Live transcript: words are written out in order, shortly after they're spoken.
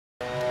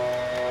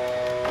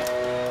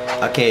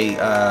Okay,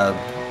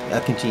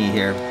 I'll continue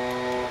here.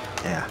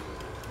 Yeah.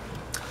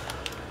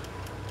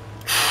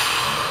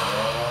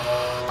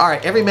 All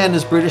right. Every man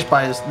is brutish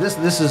by his.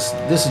 This is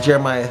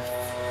Jeremiah.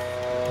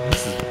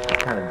 This is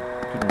kind of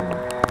putting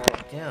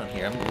down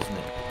here. I'm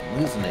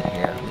losing it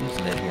here.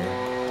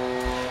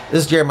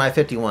 This is Jeremiah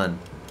 51,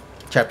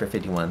 chapter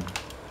 51.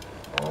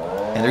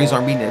 And the reason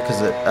I'm reading it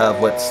because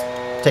of what's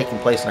taking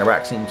place in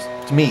Iraq seems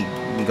to me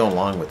going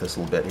along with this a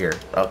little bit here.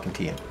 I'll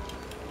continue.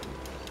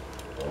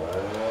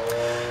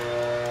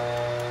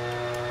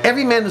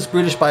 Every man is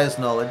brutish by his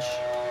knowledge.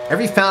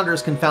 Every founder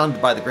is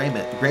confounded by the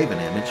graven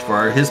image,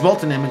 for his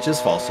molten image is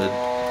falsehood,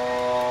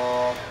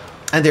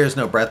 and there is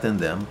no breath in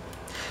them.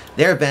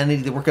 They are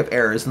vanity, the work of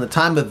errors. In the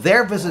time of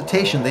their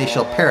visitation they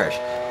shall perish.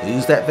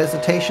 Who's that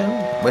visitation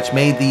which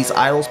made these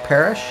idols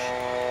perish?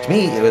 To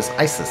me, it was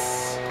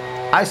Isis.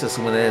 Isis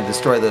went in and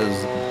destroyed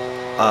those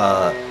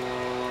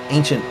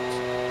ancient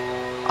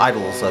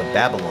idols of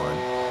Babylon.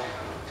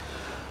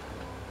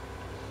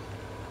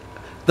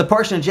 The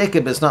portion of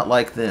Jacob is not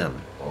like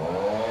them,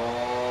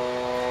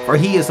 for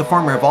he is the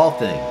former of all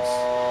things,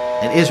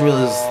 and Israel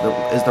is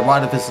the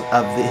rod of his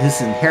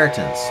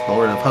inheritance. The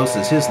Lord of hosts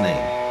is his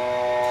name.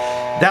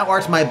 Thou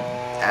art my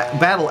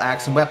battle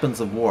axe and weapons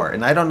of war.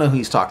 And I don't know who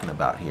he's talking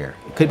about here.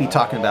 It could be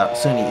talking about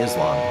Sunni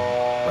Islam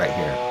right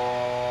here.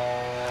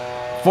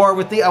 For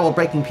with thee I will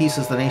break in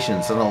pieces the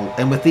nations,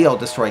 and with thee I'll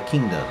destroy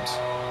kingdoms.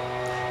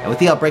 And with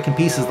thee I'll break in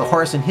pieces the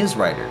horse and his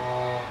rider.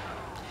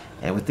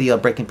 And with thee I'll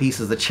break in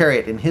pieces the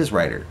chariot and his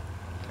rider.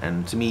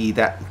 And to me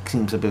that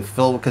seems a bit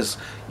filled, because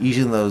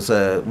usually those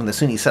when the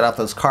Sunnis set off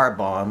those car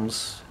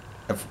bombs,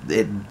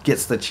 it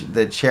gets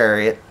the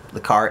chariot, the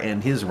car,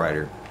 and his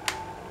rider.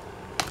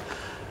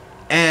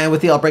 And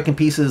with thee I'll break in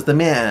pieces the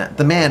man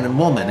and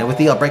woman. And with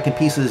thee I'll break in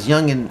pieces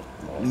old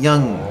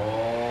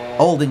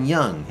and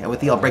young. And with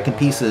thee I'll break in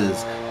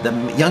pieces the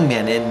young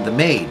man and the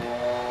maid.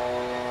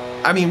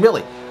 I mean,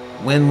 really,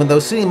 when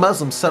those Sunni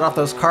Muslims set off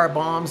those car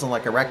bombs on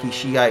like Iraqi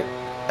Shiite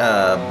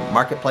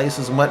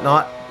marketplaces and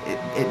whatnot,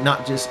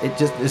 it just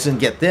doesn't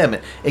get them.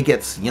 It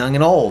gets young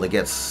and old. It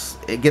gets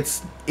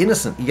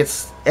innocent. It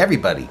gets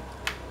everybody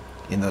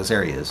in those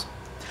areas.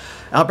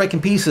 I'll break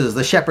in pieces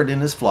the shepherd and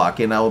his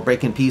flock, and I will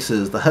break in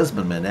pieces the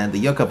husbandman and the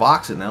yoke of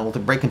oxen, and I will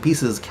break in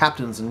pieces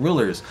captains and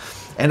rulers.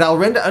 And I'll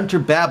render unto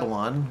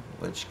Babylon,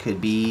 which could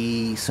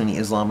be Sunni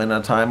Islam in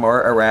a time,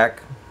 or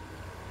Iraq,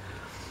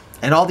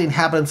 and all the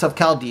inhabitants of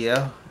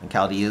Chaldea, and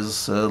Chaldea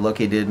is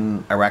located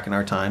in Iraq in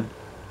our time,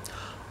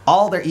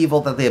 all their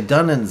evil that they have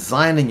done in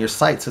Zion in your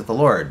sight, saith the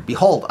Lord.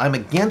 Behold, I am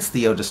against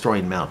thee, O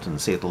destroying mountain,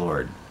 saith the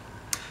Lord,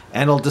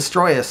 and will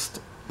destroy us.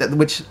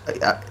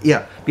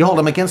 Behold,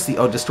 I'm against thee,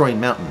 O destroying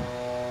mountain,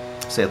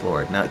 saith the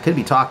Lord. Now, it could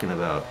be talking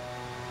about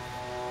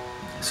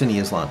Sunni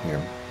Islam here,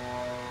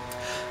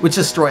 which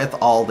destroyeth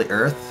all the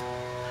earth.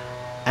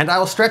 And I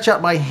will stretch out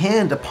my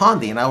hand upon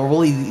thee, and I will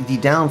roll thee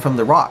down from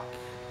the rocks,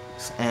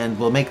 and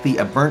will make thee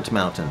a burnt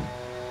mountain.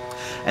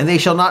 And they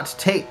shall not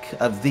take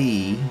of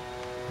thee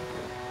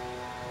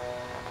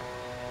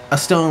a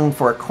stone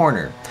for a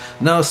corner,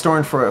 no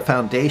stone for a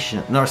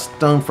foundation, nor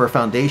stone for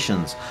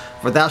foundations,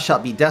 for thou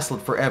shalt be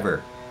desolate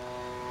forever.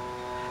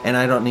 And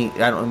I don't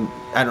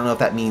know if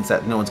that means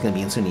that no one's going to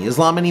be in Sunni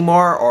Islam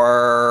anymore,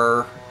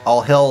 or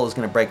all hell is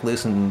going to break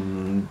loose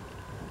and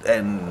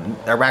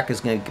Iraq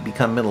is going to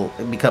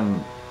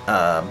become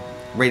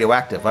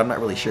radioactive. I'm not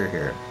really sure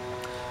here.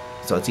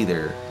 So it's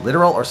either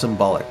literal or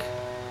symbolic.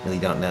 Really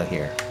don't know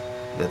here.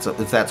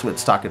 That's what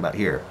it's talking about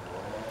here.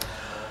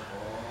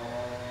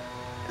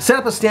 Set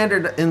up a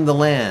standard in the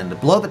land.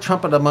 Blow the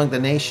trumpet among the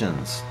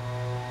nations.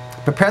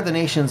 Prepare the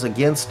nations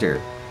against her.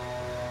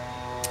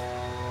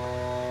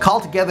 Call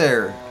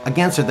together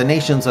against her the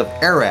nations of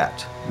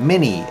Arat,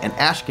 Mini, and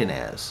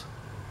Ashkenaz.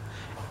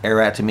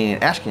 Arat, Mini,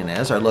 and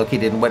Ashkenaz are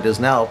located in what is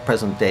now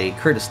present-day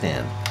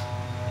Kurdistan.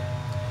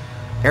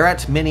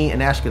 Arat, Mini,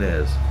 and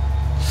Ashkenaz.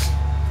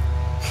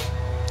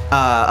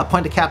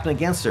 Appoint a captain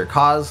against her.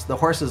 Cause the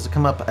horses to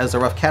come up as the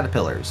rough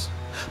caterpillars.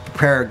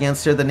 Prepare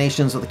against her the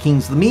nations of the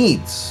kings of the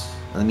Medes.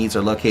 And the Medes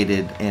are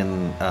located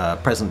in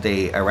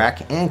present-day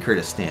Iraq and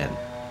Kurdistan.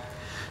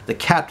 The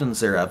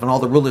captains thereof, and all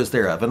the rulers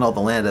thereof, and all the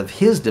land of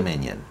his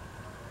dominion.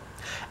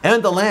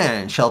 And the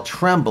land shall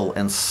tremble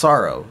and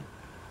sorrow.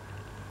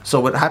 So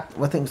what I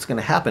think is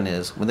going to happen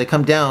is, when they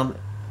come down,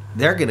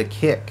 they're going to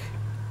kick.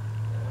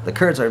 The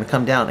Kurds are going to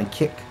come down and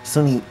kick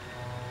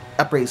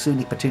upraise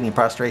Sunni Patootie in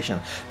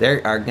prostration.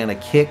 They are going to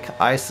kick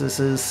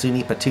ISIS's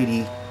Sunni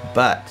Patootie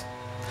butt.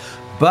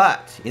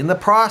 But in the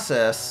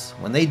process,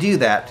 when they do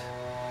that,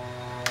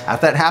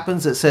 after that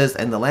happens, it says,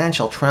 and the land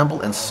shall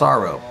tremble and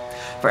sorrow.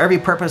 For every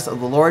purpose of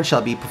the Lord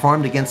shall be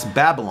performed against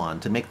Babylon,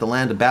 to make the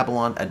land of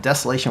Babylon a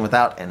desolation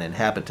without an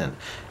inhabitant.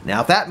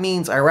 Now, if that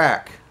means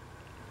Iraq,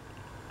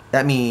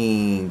 that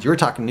means you're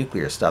talking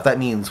nuclear stuff. That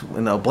means,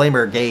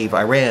 Blamer gave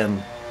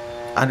Iran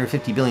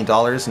 $150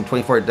 billion in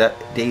 24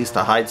 days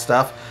to hide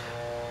stuff.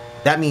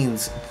 That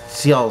means,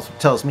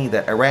 tells me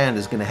that Iran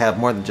is going to have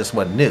more than just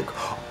one nuke.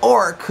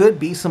 Or it could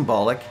be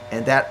symbolic,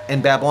 and that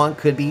in Babylon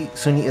could be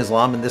Sunni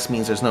Islam, and this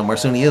means there's no more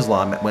Sunni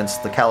Islam once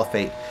the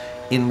caliphate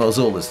in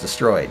Mosul is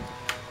destroyed.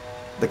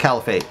 The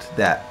caliphate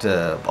that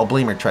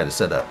Al-Blamer tried to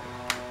set up.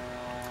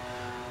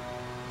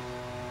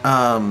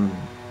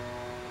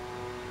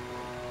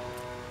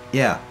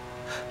 Yeah.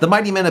 The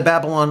mighty men of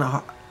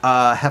Babylon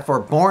have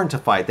forborne to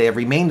fight. They have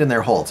remained in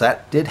their holds.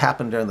 That did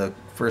happen during the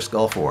First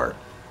Gulf War.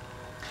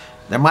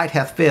 Their might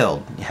hath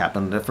failed. It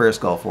happened in the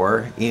First Gulf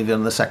War,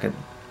 even the Second.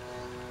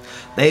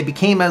 They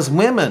became as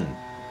women.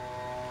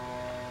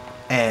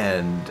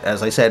 And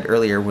as I said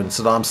earlier, when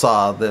Saddam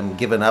saw them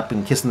giving up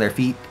and kissing their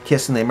feet,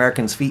 kissing the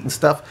Americans' feet and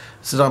stuff,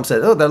 Saddam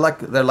said, "Oh, they're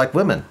like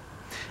women."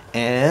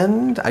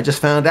 And I just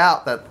found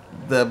out that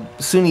the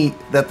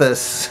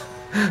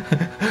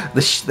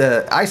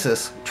the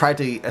ISIS tried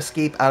to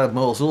escape out of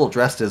Mosul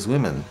dressed as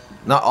women.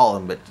 Not all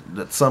of them,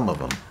 but some of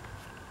them.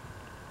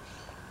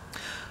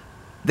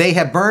 They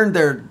have burned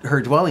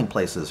her dwelling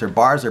places. Her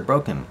bars are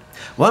broken.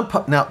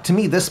 Now, to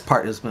me, this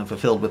part has been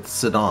fulfilled with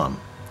Saddam.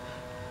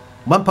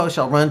 One post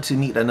shall run to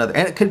meet another.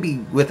 And it could be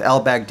with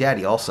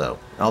al-Baghdadi also.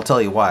 I'll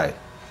tell you why.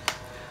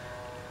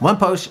 One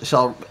post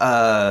shall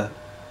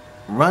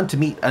run to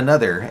meet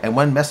another, and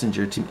one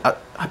messenger to...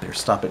 I better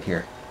stop it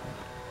here.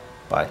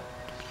 Bye.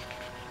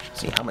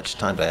 See, how much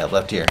time do I have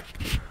left here?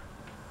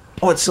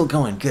 Oh, it's still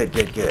going. Good,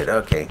 good, good.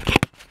 Okay.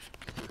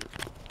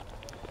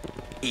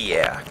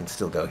 Yeah, I can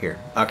still go here.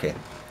 Okay.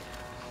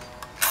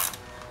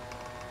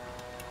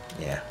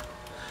 Yeah.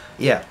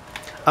 Yeah.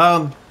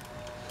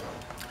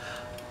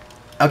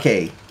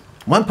 Okay.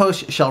 One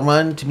post shall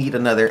run to meet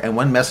another, and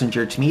one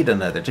messenger to meet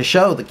another, to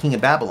show the king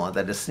of Babylon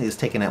that is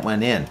taken at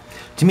one end.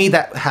 To me,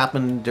 that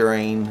happened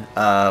during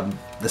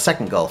the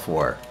Second Gulf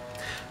War.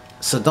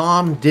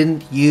 Saddam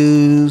didn't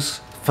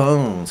use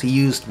phones. He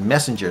used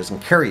messengers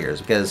and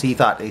carriers because he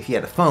thought if he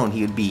had a phone,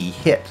 he would be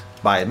hit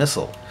by a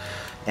missile.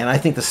 And I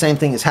think the same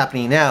thing is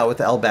happening now with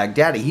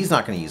al-Baghdadi. He's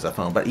not going to use a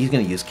phone, but he's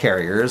going to use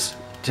carriers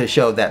to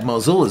show that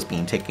Mosul is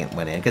being taken at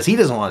one end, because he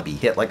doesn't want to be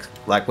hit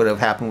like would have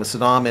happened with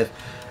Saddam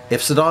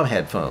if Saddam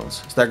had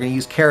phones. So they're going to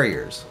use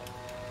carriers.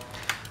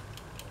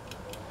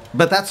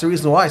 But that's the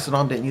reason why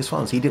Saddam didn't use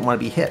phones. He didn't want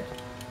to be hit.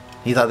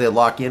 He thought they'd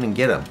lock in and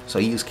get him. So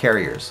he used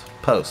carriers,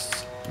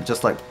 posts,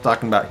 just like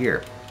talking about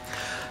here,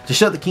 to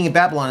show the king of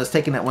Babylon is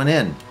taken at one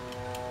end.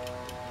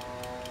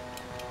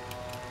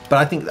 But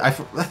I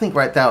think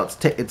right now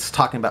it's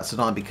talking about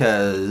Saddam,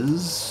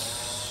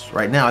 because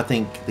right now I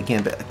think the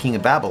king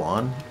of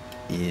Babylon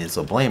is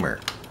Al-Blamer,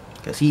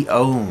 because he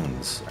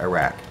owns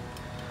Iraq.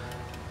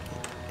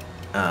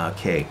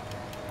 Okay.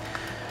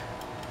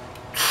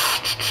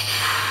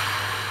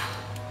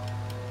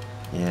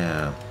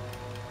 Yeah.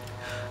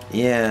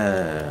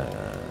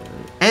 Yeah.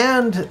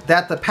 And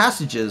that the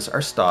passages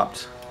are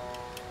stopped.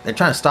 They're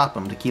trying to stop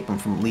them to keep them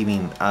from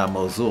leaving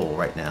Mosul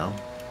right now.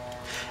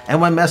 And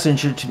one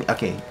messenger to me,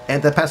 okay,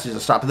 and the passages are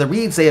stopped. The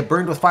reeds they have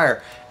burned with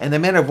fire, and the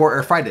men of war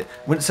are frightened.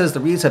 When it says the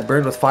reeds have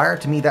burned with fire,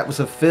 to me that was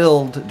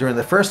fulfilled during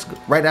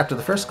right after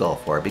the First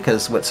Gulf War,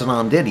 because what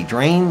Saddam did, he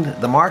drained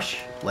the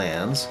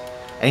marshlands,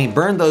 and he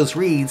burned those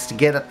reeds to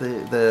get at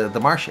the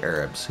marsh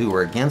Arabs who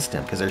were against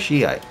him, because they're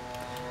Shiite.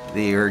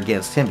 They were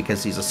against him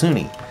because he's a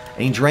Sunni.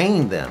 And he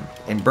drained them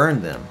and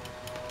burned them.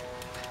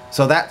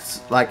 So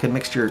that's like a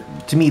mixture.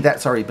 To me,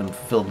 that's already been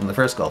fulfilled in the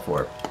First Gulf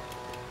War.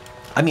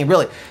 I mean,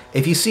 really,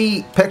 if you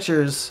see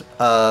pictures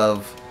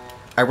of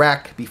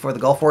Iraq before the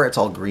Gulf War, it's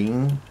all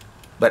green.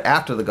 But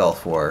after the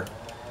Gulf War,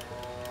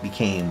 it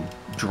became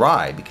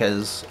dry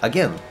because,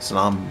 again,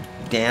 Saddam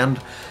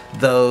dammed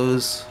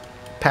those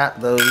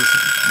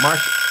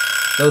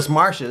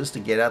marshes to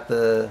get at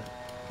the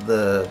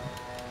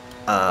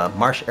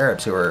marsh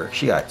Arabs who were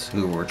Shiites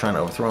who were trying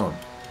to overthrow him.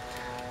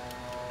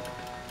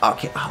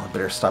 Okay, I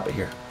better stop it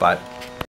here. Bye.